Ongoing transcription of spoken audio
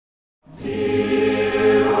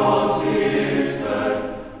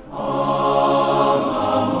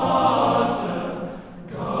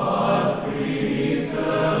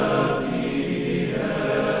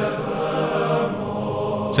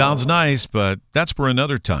Sounds nice, but that's for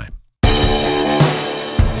another time.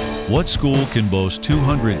 What school can boast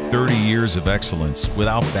 230 years of excellence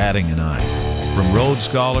without batting an eye? From Rhodes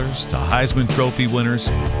Scholars to Heisman Trophy winners,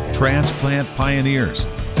 transplant pioneers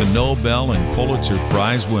to Nobel and Pulitzer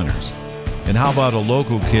Prize winners. And how about a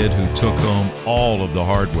local kid who took home all of the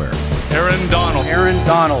hardware? Aaron Donald.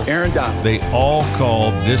 They all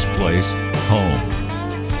called this place home.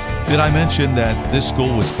 Did I mention that this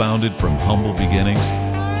school was founded from humble beginnings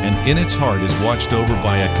and in its heart is watched over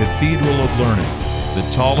by a cathedral of learning, the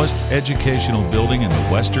tallest educational building in the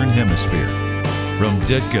Western Hemisphere? From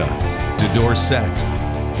Ditka to Dorset,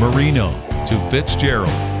 Marino to Fitzgerald,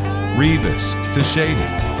 Revis to Shady,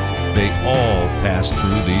 they all pass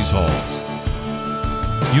through these halls.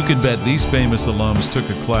 You can bet these famous alums took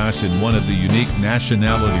a class in one of the unique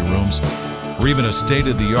nationality rooms or even a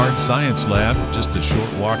state-of-the-art science lab just a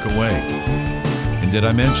short walk away. And did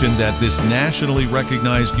I mention that this nationally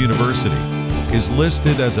recognized university is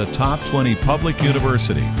listed as a top 20 public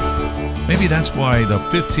university? Maybe that's why the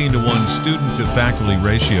 15-to-1 student-to-faculty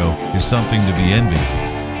ratio is something to be envied.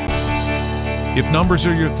 If numbers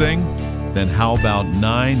are your thing, then how about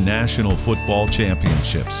 9 national football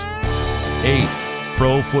championships, 8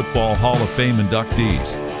 Pro Football Hall of Fame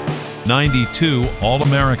inductees, 92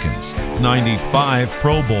 All-Americans, 95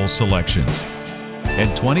 Pro Bowl selections,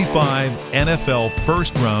 and 25 NFL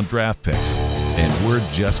first-round draft picks, and we're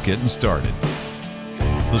just getting started.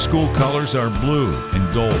 The school colors are blue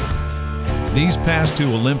and gold. These past 2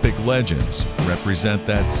 Olympic legends represent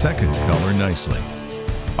that second color nicely.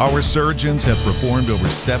 Our surgeons have performed over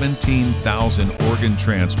 17,000 organ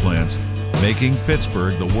transplants, making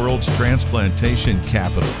Pittsburgh the world's transplantation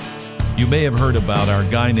capital. You may have heard about our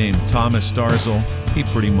guy named Thomas Starzl. He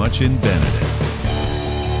pretty much invented it.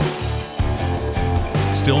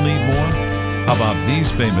 Still need more? How about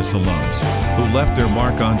these famous alums who left their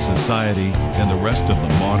mark on society and the rest of the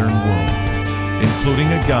modern world, including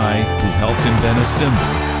a guy who helped invent a symbol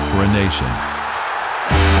for a nation?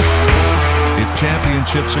 If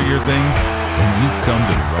championships are your thing, then you've come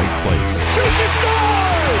to the right place. Shoot your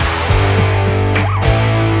scores!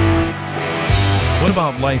 What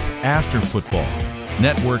about life after football?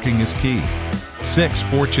 Networking is key. 6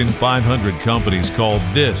 Fortune 500 companies call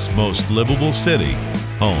this most livable city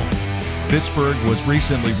home. Pittsburgh was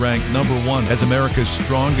recently ranked #1 as America's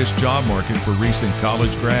strongest job market for recent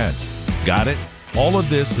college grads. Got it? All of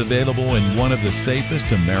this available in one of the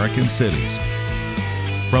safest American cities.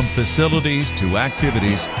 From facilities to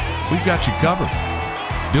activities, we've got you covered.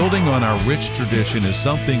 Building on our rich tradition is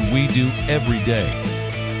something we do every day,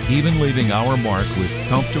 even leaving our mark with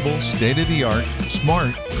comfortable, state-of-the-art,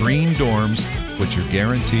 smart, green dorms, which are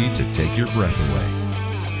guaranteed to take your breath away.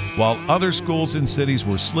 While other schools and cities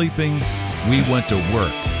were sleeping, we went to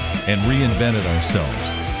work and reinvented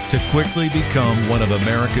ourselves to quickly become one of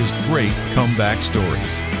America's great comeback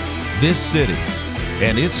stories. This city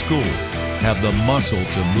and its school have the muscle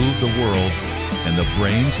to move the world and the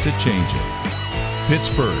brains to change it.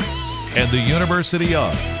 Pittsburgh and the University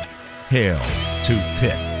of Hail to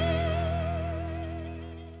Pitt.